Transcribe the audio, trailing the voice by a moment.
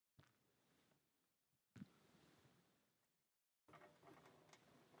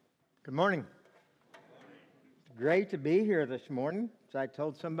Good morning. It's great to be here this morning. As I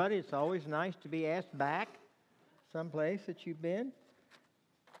told somebody, it's always nice to be asked back someplace that you've been.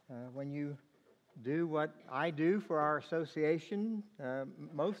 When you do what I do for our association,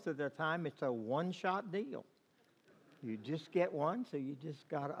 most of the time it's a one-shot deal. You just get one, so you just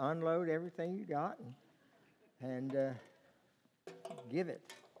got to unload everything you got and give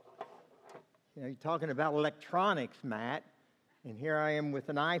it. You know, you're talking about electronics, Matt. And here I am with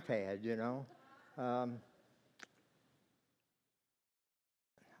an iPad, you know. I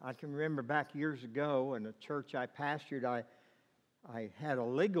can remember back years ago in a church I pastored, I had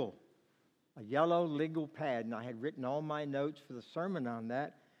a yellow legal pad, and I had written all my notes for the sermon on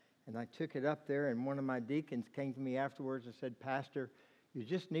that. And I took it up there, and one of my deacons came to me afterwards and said, "Pastor, you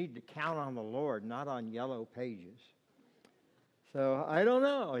just need to count on the Lord, not on yellow pages." So I don't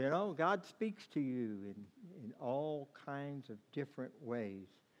know, you know, God speaks to you in all kinds of different ways.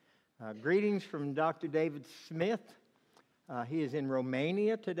 Greetings from Dr. David Smith. He is in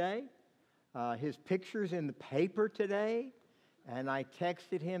Romania today. His picture's in the paper today. And I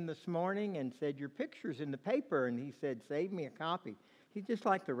texted him this morning and said, "Your picture's in the paper." And he said, "Save me a copy." He's just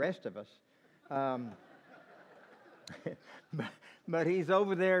like the rest of us. But he's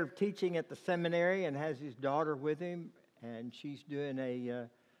over there teaching at the seminary and has his daughter with him. And she's doing a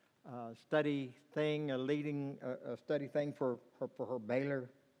study thing, a study thing for her Baylor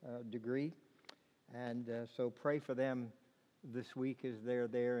degree. And so pray for them this week as they're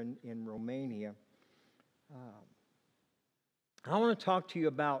there in Romania. I want to talk to you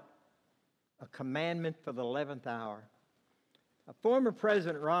about a commandment for the 11th hour. Former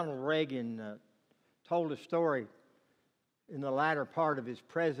President Ronald Reagan told a story in the latter part of his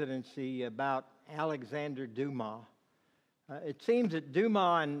presidency about Alexander Dumas. It seems that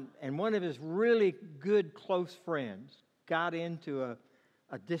Dumas and one of his really good close friends got into a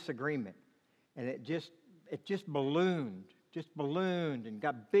disagreement, and it just ballooned and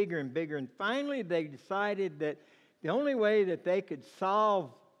got bigger and bigger. And finally, they decided that the only way that they could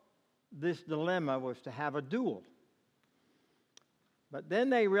solve this dilemma was to have a duel. But then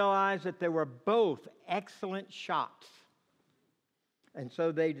they realized that they were both excellent shots. And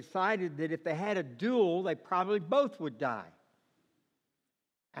so they decided that if they had a duel, they probably both would die.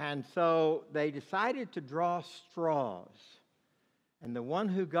 And so they decided to draw straws. And the one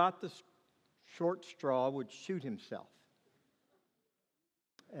who got the short straw would shoot himself.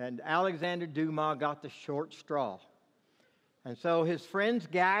 And Alexander Dumas got the short straw. And so his friends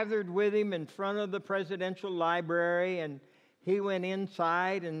gathered with him in front of the presidential library, and he went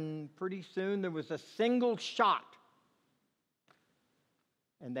inside, and pretty soon there was a single shot.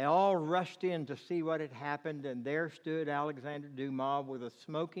 And they all rushed in to see what had happened, and there stood Alexander Dumas with a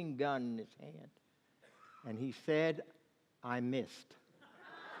smoking gun in his hand. And he said, "I missed."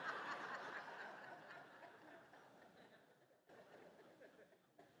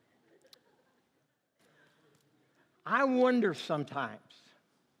 I wonder sometimes,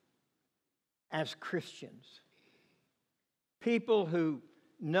 as Christians, people who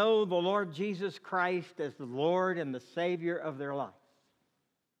know the Lord Jesus Christ as the Lord and the Savior of their life,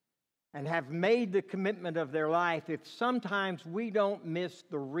 and have made the commitment of their life, if sometimes we don't miss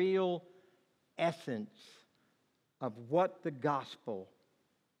the real essence of what the gospel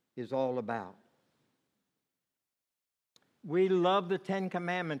is all about. We love the Ten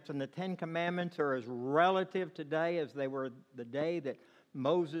Commandments, and the Ten Commandments are as relative today as they were the day that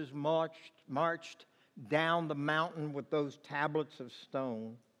Moses marched down the mountain with those tablets of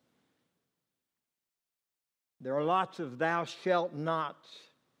stone. There are lots of thou shalt nots.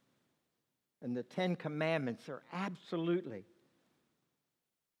 And the Ten Commandments are absolutely.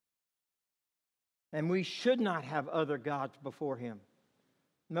 And we should not have other gods before Him.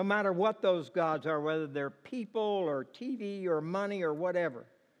 No matter what those gods are, whether they're people or TV or money or whatever.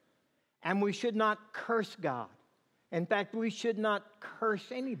 And we should not curse God. In fact, we should not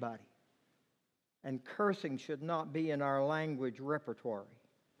curse anybody. And cursing should not be in our language repertoire.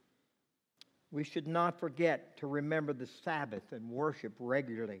 We should not forget to remember the Sabbath and worship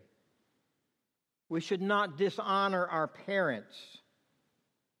regularly. We should not dishonor our parents.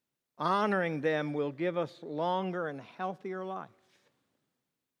 Honoring them will give us longer and healthier life.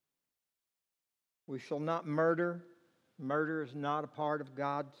 We shall not murder. Murder is not a part of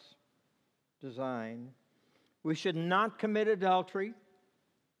God's design. We should not commit adultery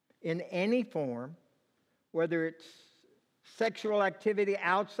in any form, whether it's sexual activity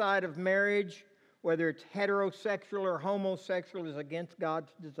outside of marriage, whether it's heterosexual or homosexual, is against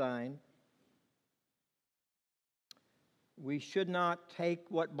God's design. We should not take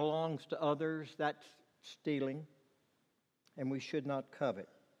what belongs to others, that's stealing, and we should not covet.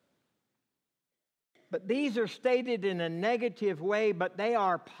 But these are stated in a negative way, but they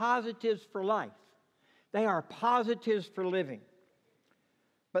are positives for life. They are positives for living.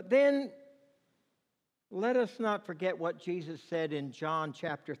 But then, let us not forget what Jesus said in John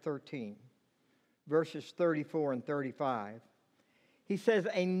chapter 13, verses 34 and 35. He says,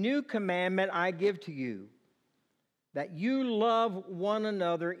 "A new commandment I give to you, that you love one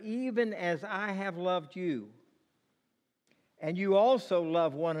another even as I have loved you. And you also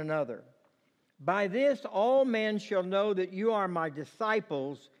love one another. By this all men shall know that you are my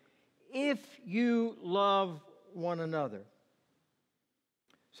disciples, if you love one another."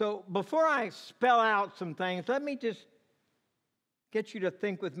 So before I spell out some things, let me just get you to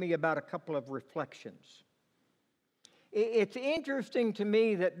think with me about a couple of reflections. It's interesting to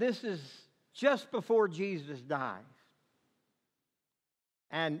me that this is just before Jesus dies.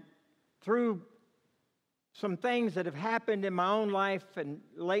 And through some things that have happened in my own life and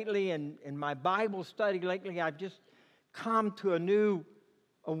lately, and in my Bible study lately, I've just come to a new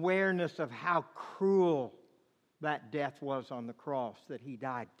awareness of how cruel that death was on the cross, that he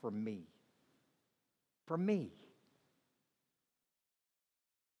died for me. For me.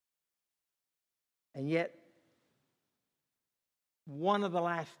 And yet, one of the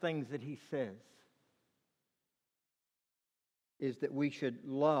last things that he says is that we should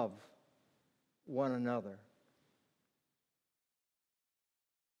love one another.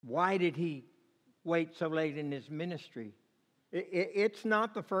 Why did he wait so late in his ministry? It's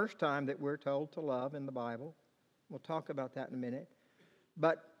not the first time that we're told to love in the Bible. We'll talk about that in a minute.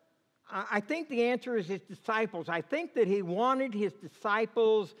 But I think the answer is his disciples. I think that he wanted his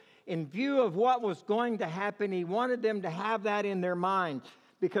disciples, in view of what was going to happen, he wanted them to have that in their minds.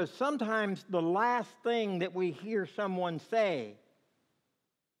 Because sometimes the last thing that we hear someone say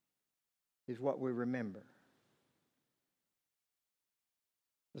is what we remember.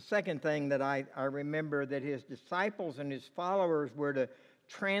 The second thing that I remember, that his disciples and his followers were to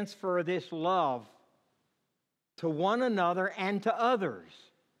transfer this love to one another and to others.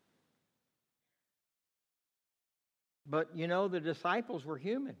 But, you know, the disciples were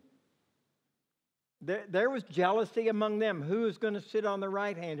human. There was jealousy among them. Who is going to sit on the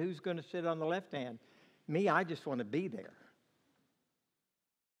right hand? Who's going to sit on the left hand? Me, I just want to be there.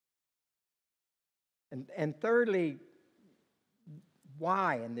 And thirdly,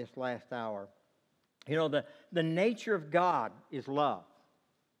 why in this last hour? You know, the nature of God is love.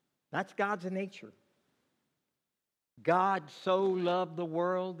 That's God's nature. God so loved the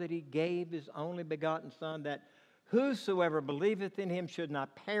world that he gave his only begotten Son, that whosoever believeth in him should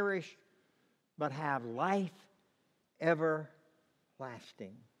not perish, but have life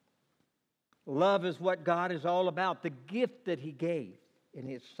everlasting. Love is what God is all about, the gift that he gave in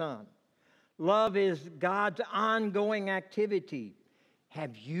his Son. Love is God's ongoing activity.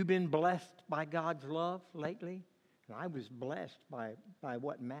 Have you been blessed by God's love lately? And I was blessed by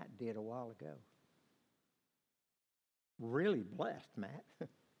what Matt did a while ago. Really blessed, Matt.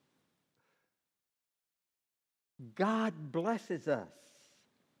 God blesses us.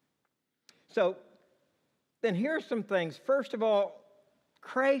 So, then here's some things. First of all,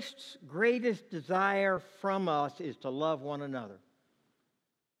 Christ's greatest desire from us is to love one another.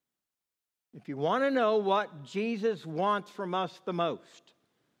 If you want to know what Jesus wants from us the most,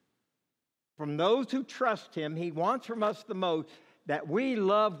 from those who trust him, he wants from us the most that we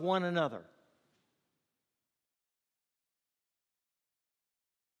love one another.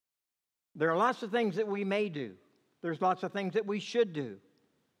 There are lots of things that we may do. There's lots of things that we should do.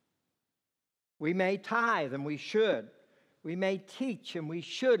 We may tithe, and we should. We may teach, and we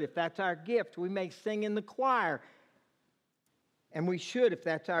should, if that's our gift. We may sing in the choir, and we should, if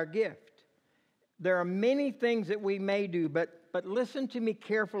that's our gift. There are many things that we may do, but listen to me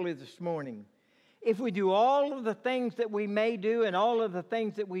carefully this morning. If we do all of the things that we may do and all of the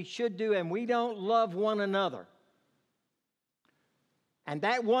things that we should do, and we don't love one another, and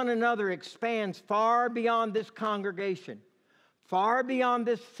that one another expands far beyond this congregation, far beyond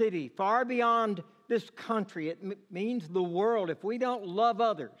this city, far beyond this country, it means the world. If we don't love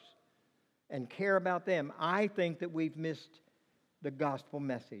others and care about them, I think that we've missed the gospel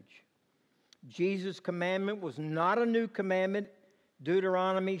message. Jesus' commandment was not a new commandment.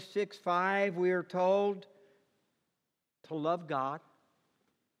 Deuteronomy 6:5, we are told to love God.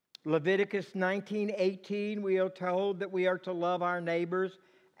 Leviticus 19:18, we are told that we are to love our neighbors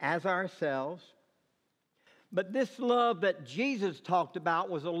as ourselves. But this love that Jesus talked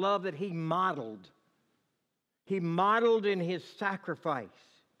about was a love that he modeled. He modeled in his sacrifice.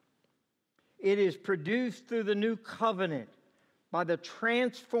 It is produced through the new covenant by the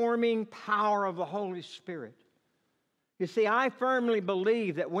transforming power of the Holy Spirit. You see, I firmly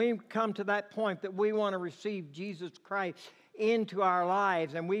believe that we come to that point that we want to receive Jesus Christ into our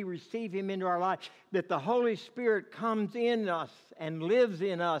lives, and we receive Him into our lives, that the Holy Spirit comes in us and lives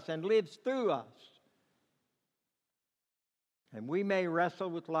in us and lives through us. And we may wrestle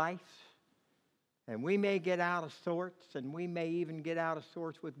with life, and we may get out of sorts, and we may even get out of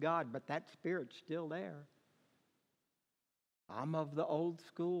sorts with God, but that Spirit's still there. I'm of the old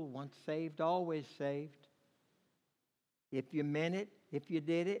school, once saved, always saved. If you meant it, if you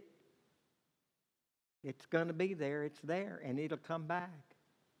did it, it's going to be there. It's there, and it'll come back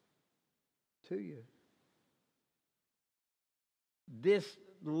to you. This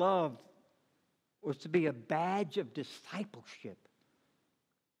love was to be a badge of discipleship.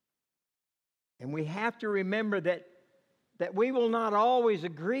 And we have to remember that we will not always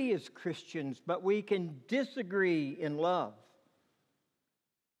agree as Christians, but we can disagree in love.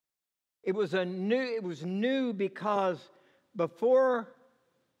 It was new because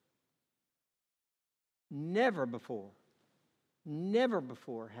never before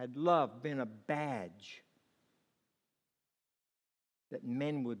had love been a badge that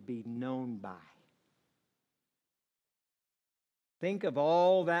men would be known by. Think of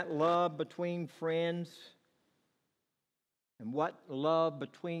all that love between friends, and what love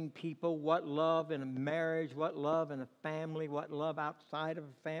between people, what love in a marriage, what love in a family, what love outside of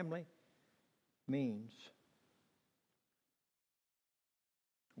a family means,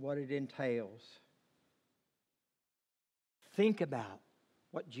 what it entails. Think about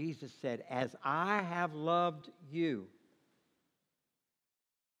what Jesus said, as I have loved you.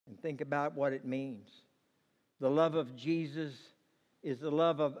 And think about what it means. The love of Jesus is the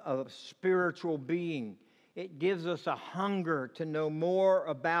love of a spiritual being. It gives us a hunger to know more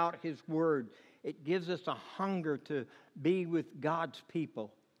about His Word. It gives us a hunger to be with God's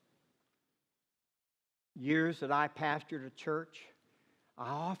people. Years that I pastored a church, I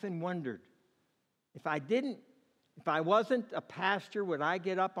often wondered, if I wasn't a pastor, would I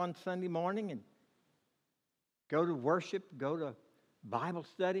get up on Sunday morning and go to worship, go to Bible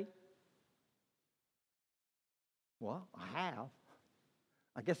study? Well, I have.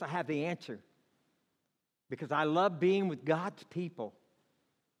 I guess I have the answer. Because I love being with God's people.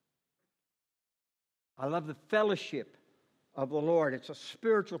 I love the fellowship of the Lord. It's a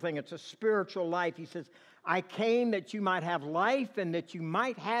spiritual thing. It's a spiritual life. He says, I came that you might have life and that you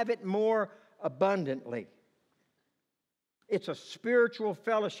might have it more abundantly. It's a spiritual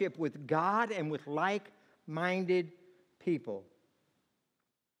fellowship with God and with like-minded people.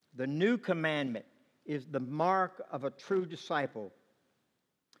 The new commandment is the mark of a true disciple.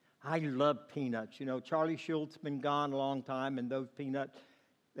 I love peanuts. You know, Charlie Schultz has been gone a long time, and those peanuts,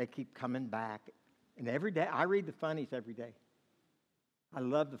 they keep coming back. And every day, I read the funnies every day. I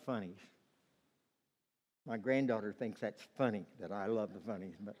love the funnies. My granddaughter thinks that's funny, that I love the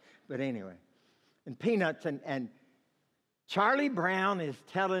funnies. But anyway. And peanuts, and Charlie Brown is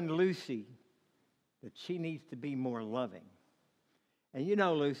telling Lucy that she needs to be more loving. And you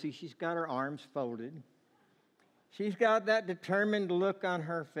know Lucy, she's got her arms folded. She's got that determined look on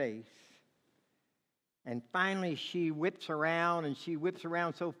her face. And finally she whips around, and she whips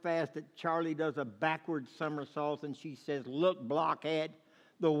around so fast that Charlie does a backward somersault, and she says, look, blockhead,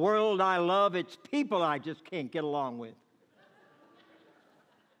 the world I love, it's people I just can't get along with.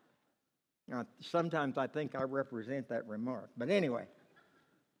 Now, sometimes I think I represent that remark. But anyway,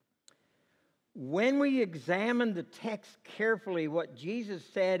 when we examine the text carefully, what Jesus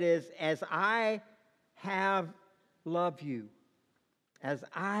said is, as I have loved you, as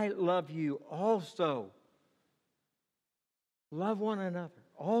I love you, also love one another.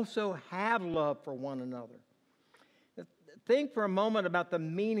 Also have love for one another. Think for a moment about the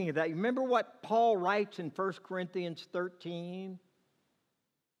meaning of that. You remember what Paul writes in 1 Corinthians 13?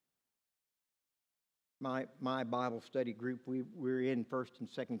 My Bible study group, we're in 1 and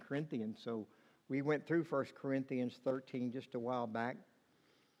 2 Corinthians, so we went through 1 Corinthians 13 just a while back.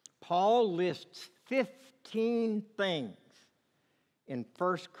 Paul lists 15 things in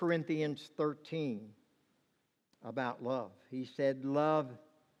 1 Corinthians 13 about love. He said love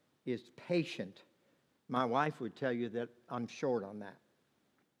is patient. My wife would tell you that I'm short on that.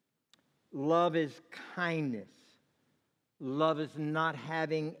 Love is kindness. Love is not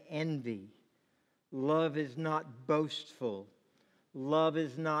having envy. Love is not boastful. Love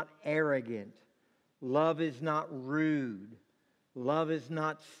is not arrogant. Love is not rude. Love is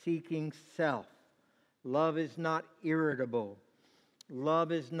not seeking self. Love is not irritable.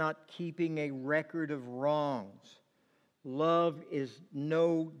 Love is not keeping a record of wrongs. Love is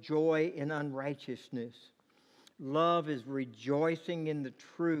no joy in unrighteousness. Love is rejoicing in the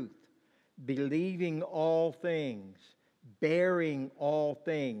truth, believing all things, bearing all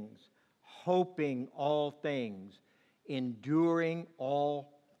things, hoping all things, enduring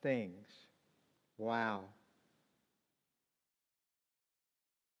all things. Wow.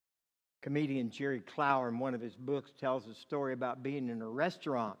 Comedian Jerry Clower, in one of his books, tells a story about being in a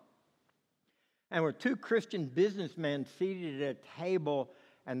restaurant. And were two Christian businessmen seated at a table,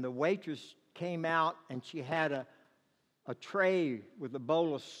 and the waitress came out, and she had a tray with a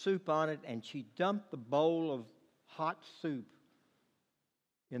bowl of soup on it, and she dumped the bowl of hot soup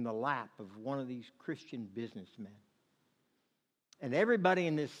in the lap of one of these Christian businessmen. And everybody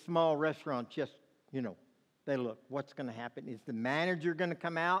in this small restaurant just, they look, what's going to happen? Is the manager going to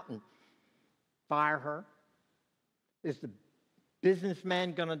come out and fire her? Is the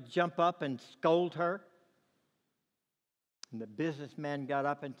businessman going to jump up and scold her? And the businessman got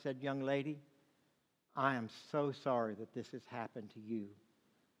up and said, young lady, I am so sorry that this has happened to you,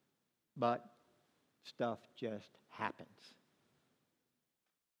 but stuff just happens.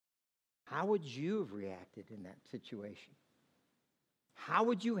 How would you have reacted in that situation? How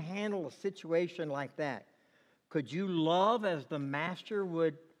would you handle a situation like that? Could you love as the Master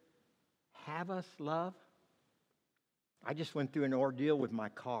would have us love? I just went through an ordeal with my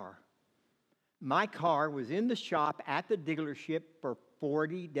car. My car was in the shop at the dealership for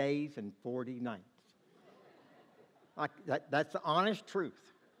 40 days and 40 nights. That's the honest truth.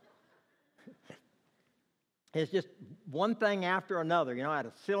 It's just one thing after another. I had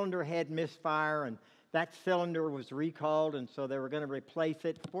a cylinder head misfire, and that cylinder was recalled, and so they were going to replace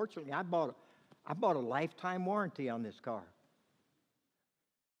it. Fortunately, I bought a lifetime warranty on this car.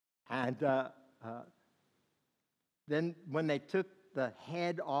 And then when they took the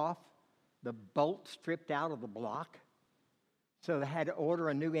head off, the bolt stripped out of the block, so they had to order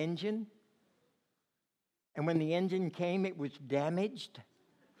a new engine. And when the engine came, it was damaged,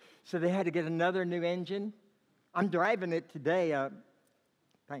 so they had to get another new engine. I'm driving it today.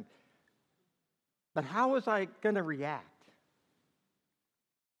 Thanks. But how was I going to react?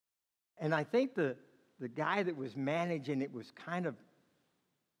 And I think the guy that was managing it was kind of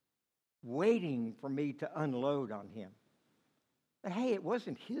waiting for me to unload on him. But hey, it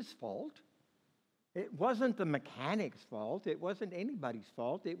wasn't his fault. It wasn't the mechanic's fault. It wasn't anybody's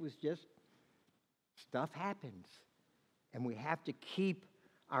fault. It was just stuff happens. And we have to keep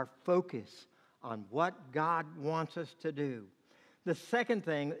our focus on what God wants us to do. The second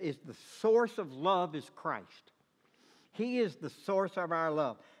thing is the source of love is Christ. He is the source of our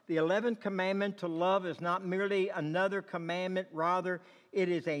love. The 11th commandment to love is not merely another commandment. Rather, it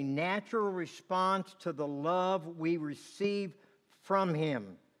is a natural response to the love we receive from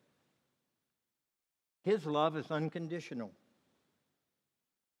Him. His love is unconditional.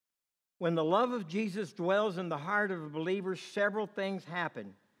 When the love of Jesus dwells in the heart of a believer, several things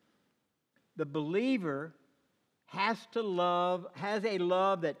happen. The believer has a love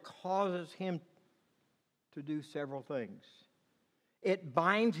that causes him to do several things. It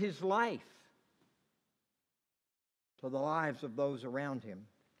binds his life to the lives of those around him.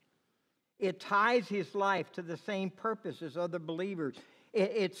 It ties his life to the same purpose as other believers.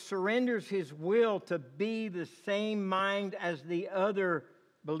 It surrenders his will to be the same mind as the other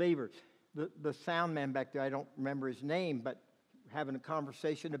believers. The sound man back there, I don't remember his name, but having a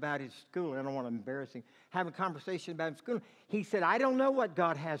conversation about his school. I don't want to embarrass him. Having a conversation about his school. He said, I don't know what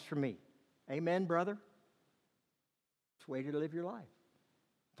God has for me. Amen, brother? It's a way to live your life.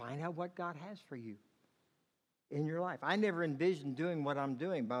 Find out what God has for you in your life. I never envisioned doing what I'm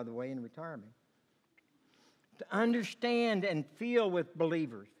doing, by the way, in retirement. To understand and feel with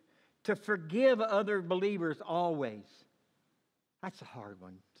believers. To forgive other believers always. That's a hard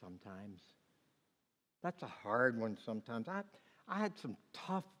one sometimes. That's a hard one sometimes. I had some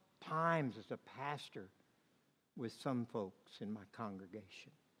tough times as a pastor with some folks in my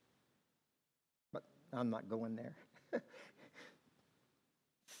congregation. But I'm not going there.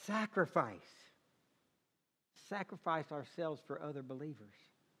 Sacrifice. Sacrifice ourselves for other believers.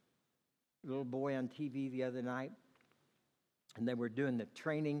 A little boy on TV the other night, and they were doing the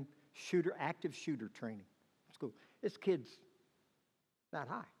training, active shooter training in school. This kid's that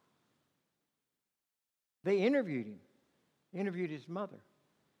high. They interviewed him, interviewed his mother.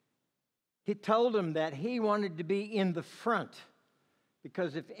 He told them that he wanted to be in the front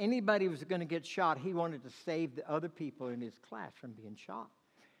because if anybody was going to get shot, he wanted to save the other people in his class from being shot.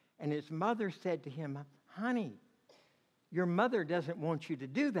 And his mother said to him, honey, your mother doesn't want you to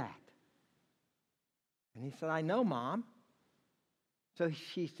do that. And he said, I know, Mom. So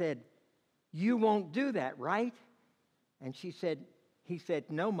she said, you won't do that, right? And he said,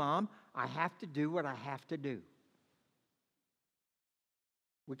 no, Mom, I have to do what I have to do.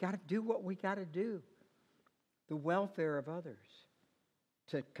 We got to do what we got to do. the welfare of others,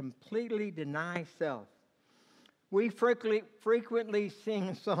 to completely deny self. We frequently sing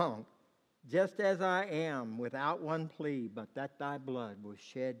a song, just as I am, without one plea, but that thy blood was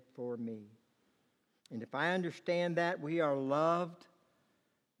shed for me. And if I understand that we are loved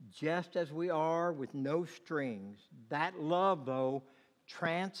just as we are with no strings, that love, though,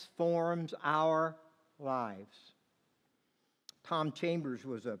 transforms our lives. Tom Chambers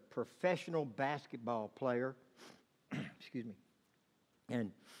was a professional basketball player, excuse me,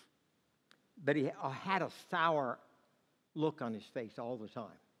 but he had a sour look on his face all the time.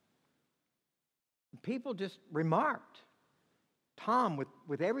 People just remarked, Tom,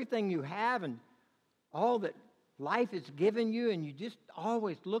 with everything you have and all that life has given you, and you just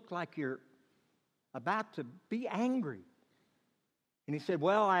always look like you're about to be angry. And he said,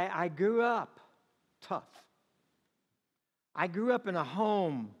 well, I grew up tough. I grew up in a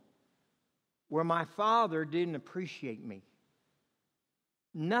home where my father didn't appreciate me.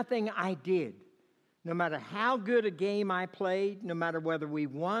 Nothing I did, no matter how good a game I played, no matter whether we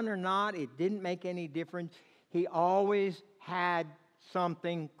won or not, it didn't make any difference. He always had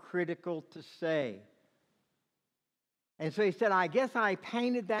something critical to say. And so he said, I guess I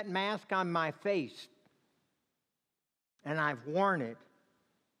painted that mask on my face, and I've worn it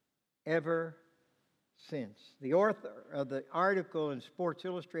ever since. The author of the article in Sports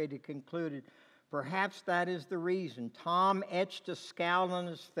Illustrated concluded, perhaps that is the reason Tom etched a scowl on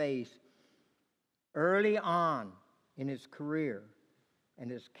his face early on in his career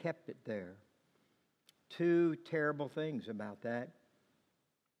and has kept it there. Two terrible things about that.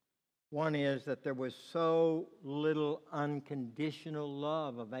 One is that there was so little unconditional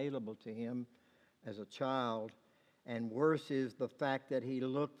love available to him as a child. And worse is the fact that he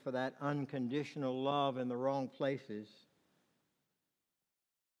looked for that unconditional love in the wrong places.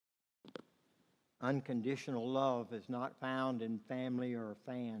 Unconditional love is not found in family or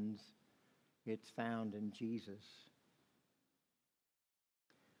fans. It's found in Jesus.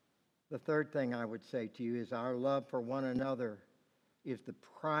 The third thing I would say to you is our love for one another is the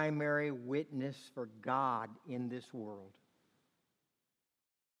primary witness for God in this world.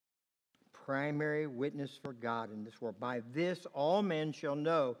 Primary witness for God in this world. By this all men shall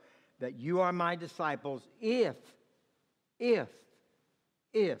know that you are my disciples if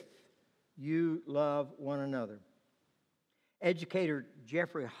you love one another. Educator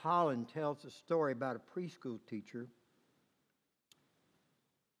Jeffrey Holland tells a story about a preschool teacher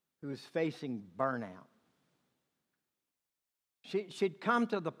who was facing burnout. She'd come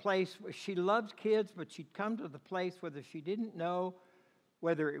to the place where she loves kids, but she'd come to the place whether she didn't know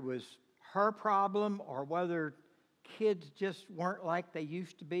whether it was her problem or whether kids just weren't like they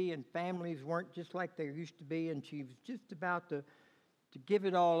used to be and families weren't just like they used to be, and she was just about to give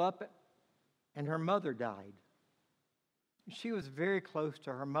it all up, and her mother died. She was very close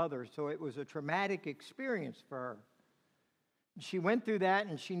to her mother, so it was a traumatic experience for her. She went through that,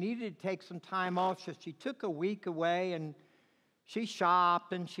 and she needed to take some time off, so she took a week away, and she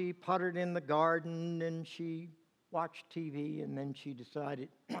shopped, and she puttered in the garden, and she watched TV, and then she decided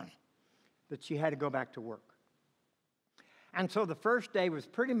that she had to go back to work. And so the first day was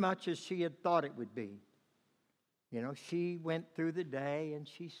pretty much as she had thought it would be. You know, she went through the day, and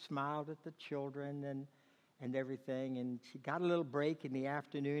she smiled at the children and everything, and she got a little break in the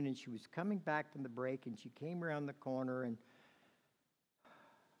afternoon, and she was coming back from the break, and she came around the corner, and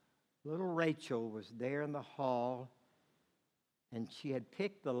little Rachel was there in the hall, and she had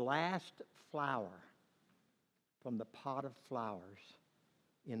picked the last flower from the pot of flowers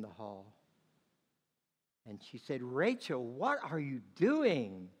in the hall. And she said, Rachel, what are you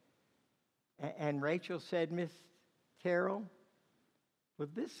doing? And Rachel said, Miss Carol, will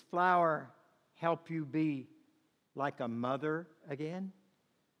this flower help you be like a mother again?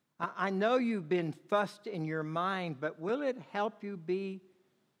 I know you've been fussed in your mind, but will it help you be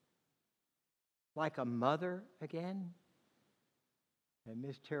like a mother again? And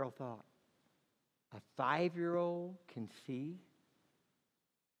Miss Terrell thought, a 5-year-old can see?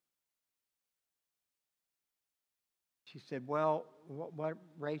 She said, well, what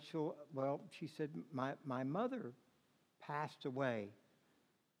Rachel? Well, she said, my mother passed away.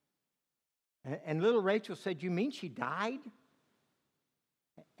 And little Rachel said, you mean she died?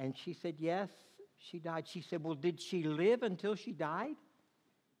 And she said, yes, she died. She said, well, did she live until she died?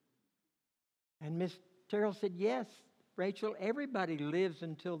 And Miss Terrell said, yes, Rachel, everybody lives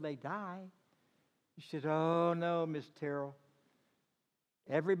until they die. She said, oh, no, Miss Terrell.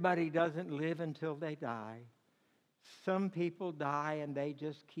 Everybody doesn't live until they die. Some people die and they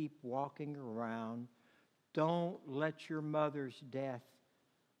just keep walking around. Don't let your mother's death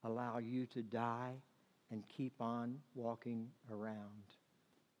allow you to die and keep on walking around.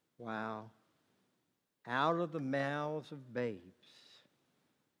 Wow. Out of the mouths of babes.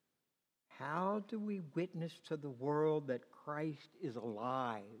 How do we witness to the world that Christ is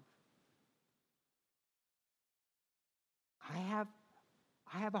alive? I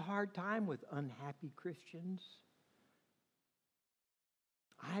have a hard time with unhappy Christians.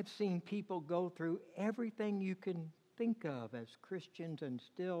 I've seen people go through everything you can think of as Christians and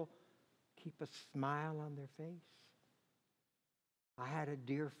still keep a smile on their face. I had a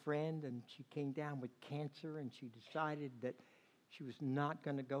dear friend, and she came down with cancer, and she decided that she was not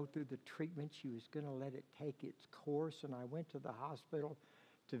going to go through the treatment. She was going to let it take its course, and I went to the hospital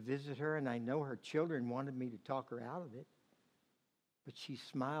to visit her, and I know her children wanted me to talk her out of it. But she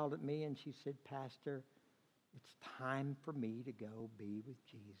smiled at me, and she said, "Pastor, it's time for me to go be with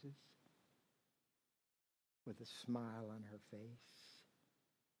Jesus," with a smile on her face.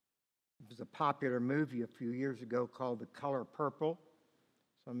 It was a popular movie a few years ago called The Color Purple.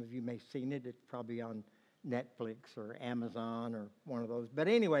 Some of you may have seen it. It's probably on Netflix or Amazon or one of those. But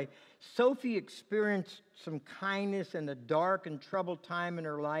anyway, Sophie experienced some kindness in a dark and troubled time in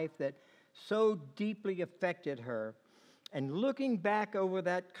her life that so deeply affected her. And looking back over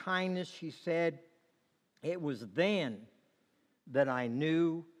that kindness, she said, "It was then that I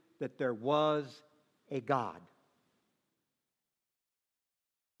knew that there was a God."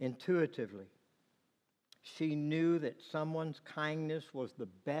 Intuitively, she knew that someone's kindness was the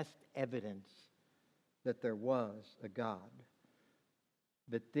best evidence that there was a God.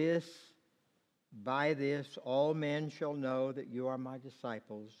 But by this, all men shall know that you are my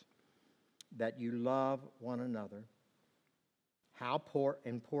disciples, that you love one another. How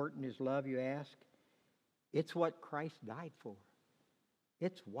important is love, you ask? It's what Christ died for.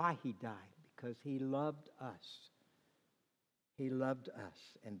 It's why he died, because he loved us. He loved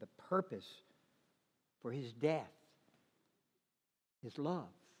us, and the purpose for his death is love,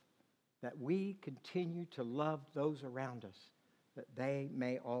 that we continue to love those around us, that they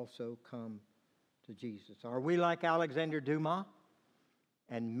may also come to Jesus. Are we like Alexander Dumas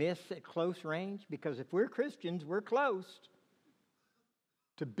and miss at close range? Because if we're Christians, we're close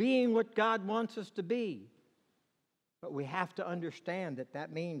to being what God wants us to be. But we have to understand that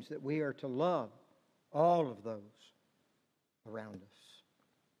that means that we are to love all of those around us.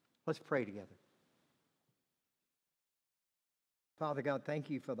 Let's pray together. Father God, thank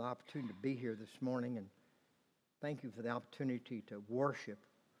you for the opportunity to be here this morning, and thank you for the opportunity to worship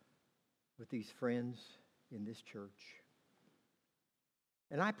with these friends in this church.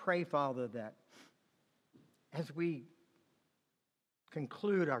 And I pray, Father, that as we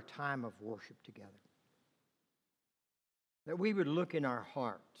conclude our time of worship together, that we would look in our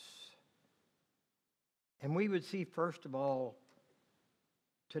hearts and we would see, first of all,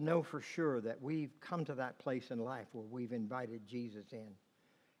 to know for sure that we've come to that place in life where we've invited Jesus in,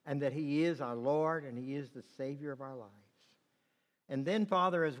 and that he is our Lord and he is the Savior of our lives. And then,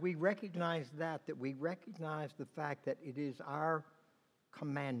 Father, as we recognize that we recognize the fact that it is our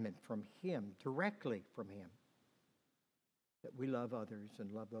commandment from him, directly from him, that we love others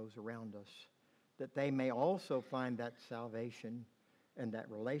and love those around us, that they may also find that salvation and that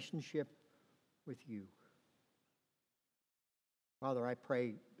relationship with you. Father, I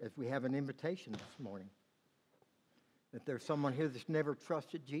pray as we have an invitation this morning, that there's someone here that's never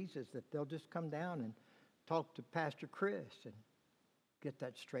trusted Jesus, that they'll just come down and talk to Pastor Chris and get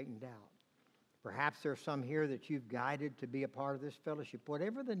that straightened out. Perhaps there's some here that you've guided to be a part of this fellowship.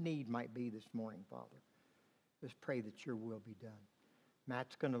 Whatever the need might be this morning, Father, just pray that your will be done.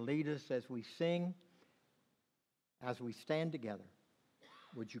 Matt's going to lead us as we sing. As we stand together,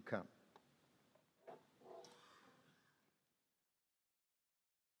 would you come?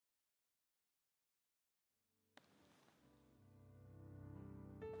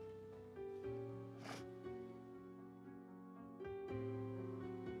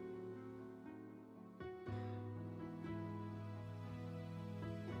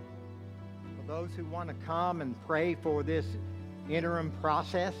 For those who want to come and pray for this interim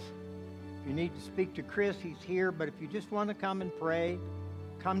process, if you need to speak to Chris, he's here. But if you just want to come and pray,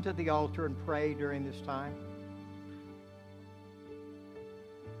 come to the altar and pray during this time.